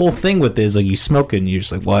the whole thing with it is like you smoke it and you're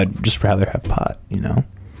just like, well, I'd just rather have pot, Yeah,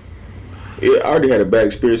 I already had a bad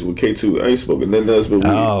experience with K2. I ain't smoking nothing else but weed.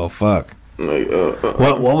 Oh fuck. Like,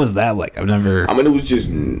 what was that like? I've never. I mean, it was just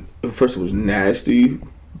first it was nasty,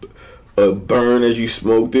 burn as you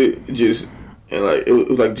smoked it, and like it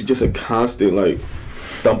was like just a constant like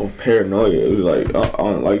thump of paranoia. It was like I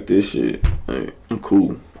don't like this shit. Like, I'm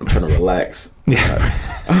cool. I'm trying to relax. Yeah.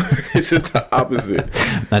 It's just the opposite.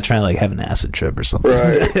 Not trying to like have an acid trip or something.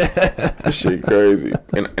 Right. That shit crazy.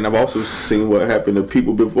 And I've also seen what happened to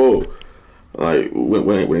people before. Like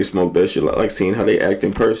when they smoke that shit, like seeing how they act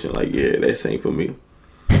in person. Like, yeah, that's ain't for me.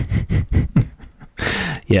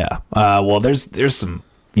 Yeah. Well, there's some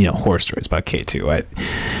horror stories about K2.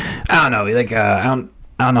 I don't know. Like I don't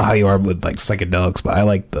know how you are with like psychedelics, but I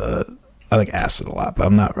like acid a lot, but I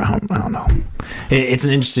don't know. It's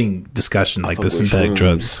an interesting discussion, like the synthetic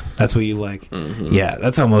drugs. That's what you like. Mm-hmm. Yeah,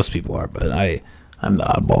 that's how most people are, but I'm the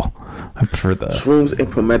oddball. I prefer the shrooms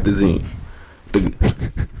and promethazine.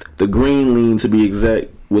 The green lean, to be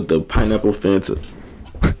exact, with the pineapple Fanta.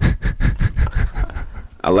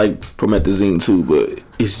 I like promethazine too, but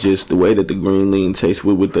it's just the way that the green lean tastes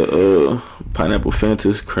with the pineapple Fanta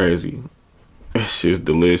is crazy. It's just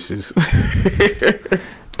delicious.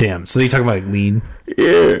 Damn. So you talking about like lean?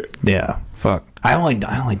 Yeah. Yeah. Fuck. I only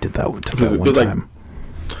did that one time. Like,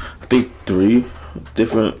 I think 3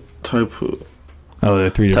 different type of. Oh, there are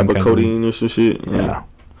 3 different type of codeine or some shit. Yeah.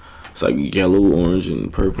 It's like yellow, orange,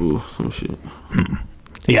 and purple, some shit.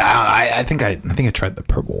 Yeah, I think I tried the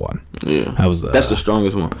purple one. Yeah, that's the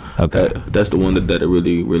strongest one. Okay, that's the one that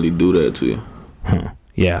really do that to you. Huh.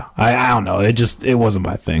 Yeah, I don't know. It wasn't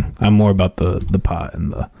my thing. I'm more about the pot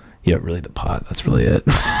and really the pot. That's really it.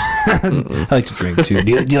 I like to drink too. Do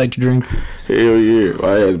you like to drink? Hell yeah,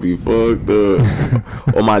 my ass be fucked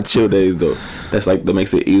up. On my chill days though, that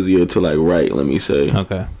makes it easier to like write. Let me say.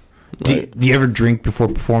 Okay. Do you ever drink before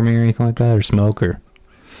performing or anything like that, or smoke, or?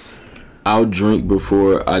 I'll drink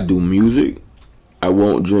before I do music. I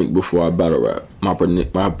won't drink before I battle rap. My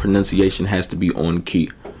pronunciation has to be on key.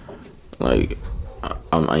 Like,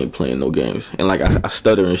 I ain't playing no games. And like I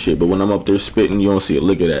stutter and shit, but when I'm up there spitting, you don't see a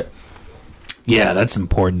lick of that. Yeah, that's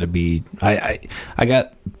important to be. I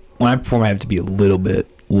got when I perform, I have to be a little bit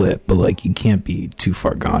lit, but like you can't be too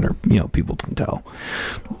far gone, or people can tell.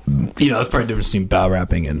 That's probably the difference between battle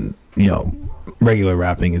rapping and regular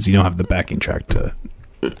rapping is you don't have the backing track to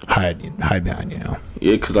hide behind. Yeah,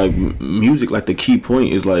 because like music, like the key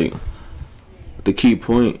point is like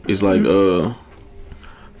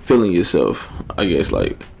feeling yourself. I guess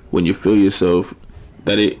like when you feel yourself,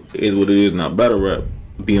 that it is what it is. Not battle rap,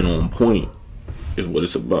 being on point is what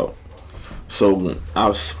it's about. So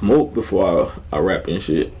I smoke before I rap and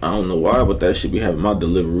shit. I don't know why, but that should be having my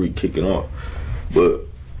delivery kicking off. But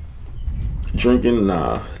drinking,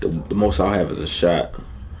 nah. The most I'll have is a shot.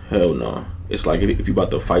 Hell no. It's like if you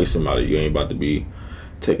about to fight somebody, you ain't about to be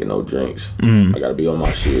taking no drinks. I gotta be on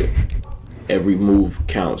my shit. Every move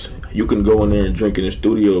counts. You can go in there and drink in the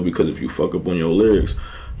studio because if you fuck up on your lyrics,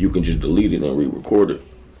 you can just delete it and re-record it.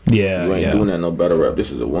 Yeah, you ain't doing that no battle rap.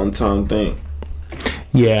 This is a one-time thing.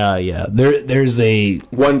 Yeah. There's a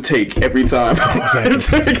one take every time.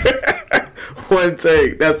 One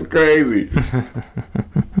take. That's crazy.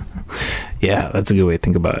 Yeah, that's a good way to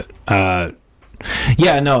think about it.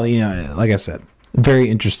 Yeah, no, like I said, very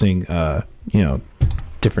interesting.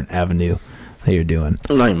 Different avenue that you're doing.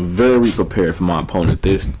 I'm very prepared for my opponent.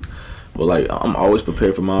 But like I'm always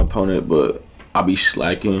prepared for my opponent, but I be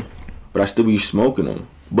slacking, but I still be smoking them.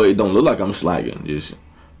 But it don't look like I'm slacking. Just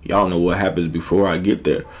y'all know what happens before I get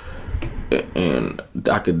there, and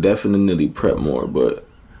I could definitely prep more. But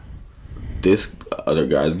this other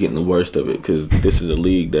guy's getting the worst of it because this is a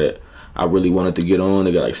league that I really wanted to get on.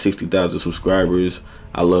 They got like 60,000 subscribers.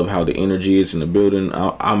 I love how the energy is in the building.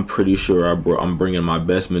 I'm pretty sure I'm bringing my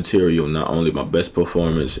best material, not only my best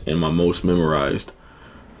performance and my most memorized.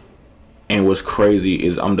 And what's crazy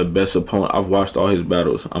is I'm the best opponent. I've watched all his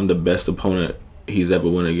battles. I'm the best opponent he's ever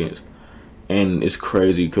went against. And it's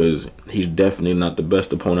crazy because he's definitely not the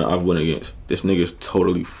best opponent I've went against. This nigga's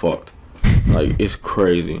totally fucked. Like, it's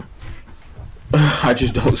crazy. I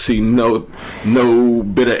just don't see no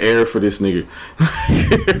bit of air for this nigga.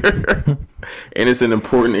 And it's an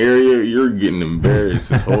important area. You're getting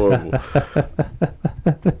embarrassed. It's horrible.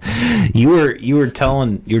 You were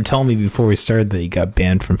telling me before we started that you got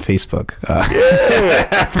banned from Facebook.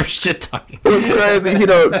 Yeah, for shit talking. It was crazy,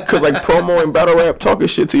 because like promo and battle rap, talking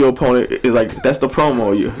shit to your opponent is like that's the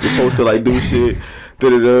promo. You're supposed to like do shit.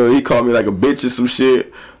 He called me like a bitch or some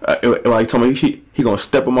shit. Like told me he gonna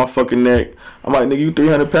step on my fucking neck. I'm like, nigga, you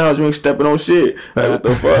 300 pounds, you ain't stepping on shit. Like, what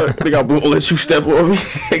the fuck? Nigga, I won't let you step on me.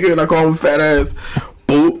 Nigga, and I call him fat ass.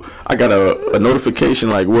 Boop. I got a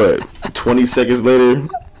notification like what? 20 seconds later,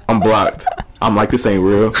 I'm blocked. I'm like, this ain't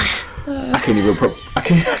real. I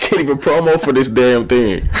can't even promo for this damn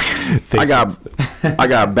thing. I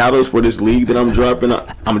got battles for this league that I'm dropping.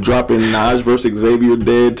 I'm dropping Naj versus Xavier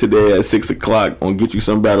Dead today at 6:00 on Get You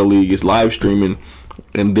Some Battle League. It's live streaming,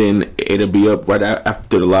 and then it'll be up right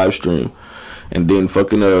after the live stream. And then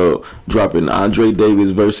fucking dropping Andre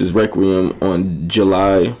Davis versus Requiem on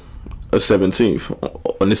July 17th,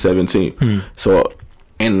 on the 17th. So,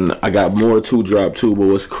 and I got more to drop too, but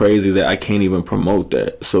what's crazy is that I can't even promote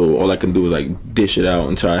that. So all I can do is like dish it out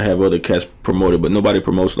and try to have other cats promote it, but nobody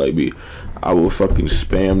promotes like me. I will fucking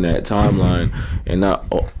spam that timeline, and not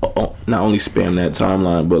only spam that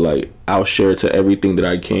timeline, but like I'll share it to everything that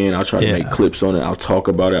I can. I'll try to make clips on it. I'll talk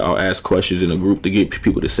about it. I'll ask questions in a group to get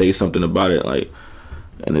people to say something about it. Like,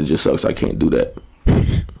 and it just sucks I can't do that.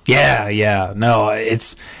 Yeah. No,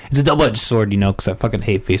 it's a double-edged sword, because I fucking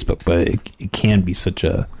hate Facebook, but it can be such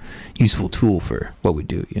a useful tool for what we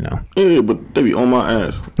do, Yeah, but they be on my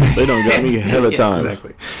ass. They done got me hella times.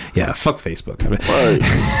 Exactly. Yeah, fuck Facebook.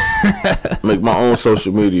 Right. Make my own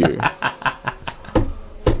social media.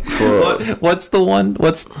 What's the one?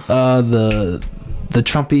 What's the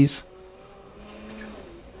Trumpies?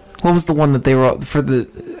 What was the one that they were for the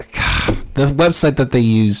website that they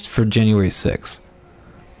used for January 6th?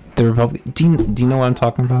 The Republic. Do you know what I'm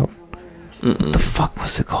talking about? What the fuck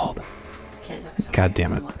was it called? God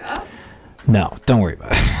damn it. No, don't worry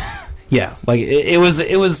about it. Yeah, like it was.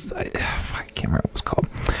 I can't remember what it was called.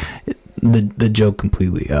 The joke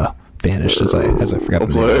completely vanished as I forgot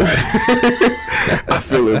the name. I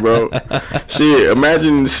feel it, bro. Shit,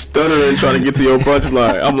 imagine stuttering trying to get to your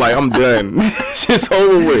punchline. I'm done. Shit's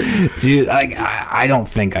over with, dude. I don't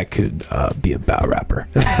think I could be a battle rapper.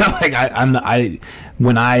 Like I'm not,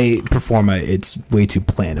 when I perform, it's way too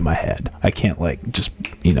planned in my head. I can't just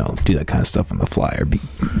do that kind of stuff on the fly or be.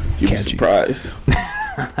 You'll be surprised.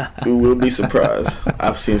 You will be surprised.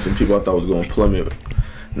 I've seen some people I thought was going to plummet.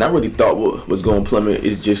 Not really thought what was going to plummet.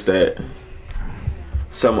 It's just that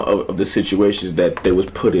some of the situations that they was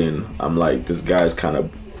put in, I'm like, this guy's kind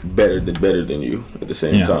of better than you at the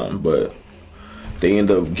same time. But they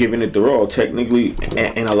end up giving it their all technically,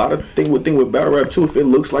 and a lot of thing with battle rap too. If it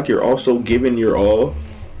looks like you're also giving your all,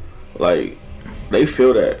 like they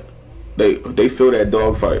feel that they feel that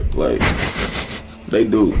dogfight, like they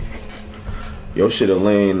do. Your shit'll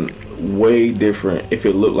land way different if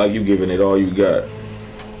it look like you giving it all you got.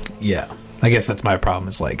 Yeah, I guess that's my problem.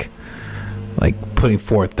 Is like like putting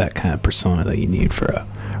forth that kind of persona that you need for a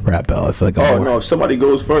rap battle. I feel like no, if somebody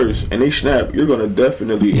goes first and they snap, you're gonna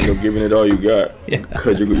definitely end up giving it all you got,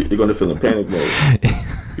 because you're gonna feel in panic mode.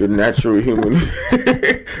 Your natural human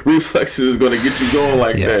reflexes is gonna get you going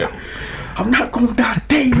like that. I'm not gonna die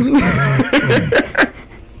dating.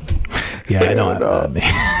 Yeah, I don't have that.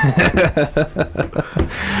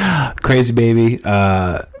 Crazy baby.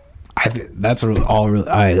 That's all really.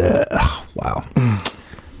 Wow.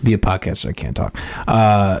 Be a podcaster. I can't talk.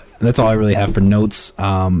 That's all I really have for notes.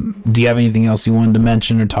 Do you have anything else you wanted to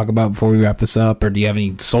mention or talk about before we wrap this up, or do you have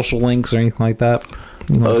any social links or anything like that?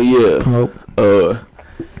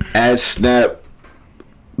 Add Snap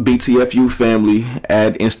BTFU family.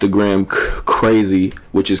 Add Instagram crazy,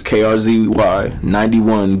 which is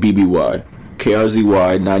KRZY91BBY.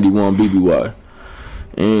 KRZY91BBY.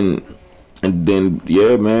 And then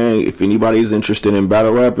man, if anybody is interested in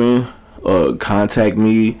battle rapping, contact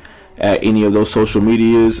me at any of those social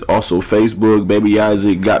medias. Also Facebook, Baby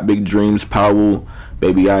Isaac, Got Big Dreams Powell,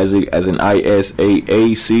 Baby Isaac as an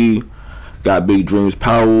ISAAC, Got Big Dreams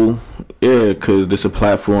Powell. Because this is a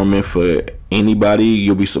platform meant for anybody.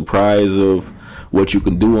 You'll be surprised of what you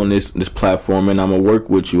can do on this platform, and I'm gonna work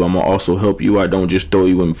with you. I'm gonna also help you. I don't just throw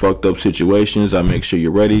you in fucked up situations. I make sure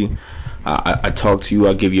you're ready. I talk to you.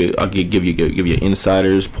 I give you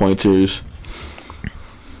insiders, pointers.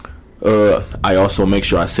 I also make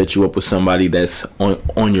sure I set you up with somebody that's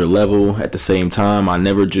on your level at the same time. I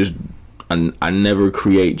never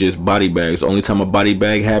create just body bags. The only time a body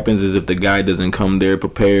bag happens is if the guy doesn't come there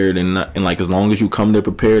prepared, and like, as long as you come there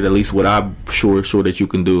prepared, at least what I'm sure that you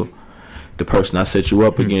can do. The person I set you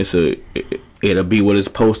up against, it'll be what it's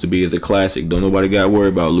supposed to be. It's a classic. Don't nobody got to worry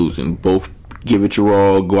about losing. Both give it your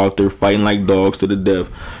all. Go out there fighting like dogs to the death,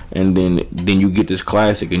 and then you get this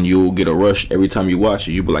classic, and you'll get a rush every time you watch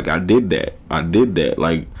it. You'll be like, I did that.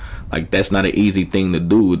 Like that's not an easy thing to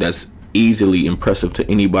do. That's easily impressive to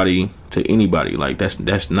anybody. Like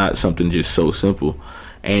that's not something just so simple,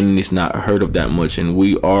 and it's not heard of that much. And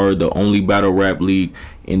we are the only battle rap league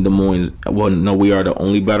in Des Moines. Well, no, we are the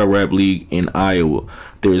only battle rap league in Iowa.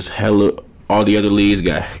 There's all the other leagues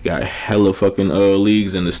got hella fucking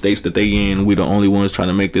leagues in the states that they in. We the only ones trying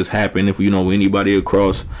to make this happen. If you know anybody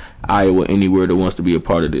across Iowa, anywhere that wants to be a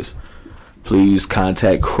part of this, please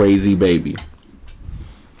contact Crazy Baby.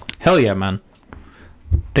 Hell yeah, man.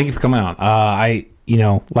 Thank you for coming on.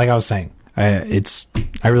 Like I was saying, I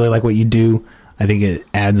really like what you do. I think it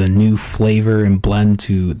adds a new flavor and blend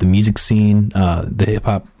to the music scene, the hip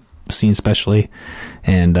hop scene especially.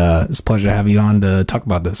 And it's a pleasure to have you on to talk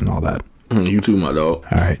about this and all that. You too, my dog.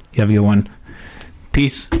 All right. You have a good one.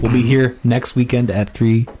 Peace. We'll be here next weekend at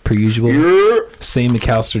 3 per usual. Yeah. Same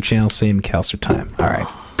McAllister channel, same McAllister time. All right.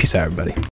 Peace out, everybody.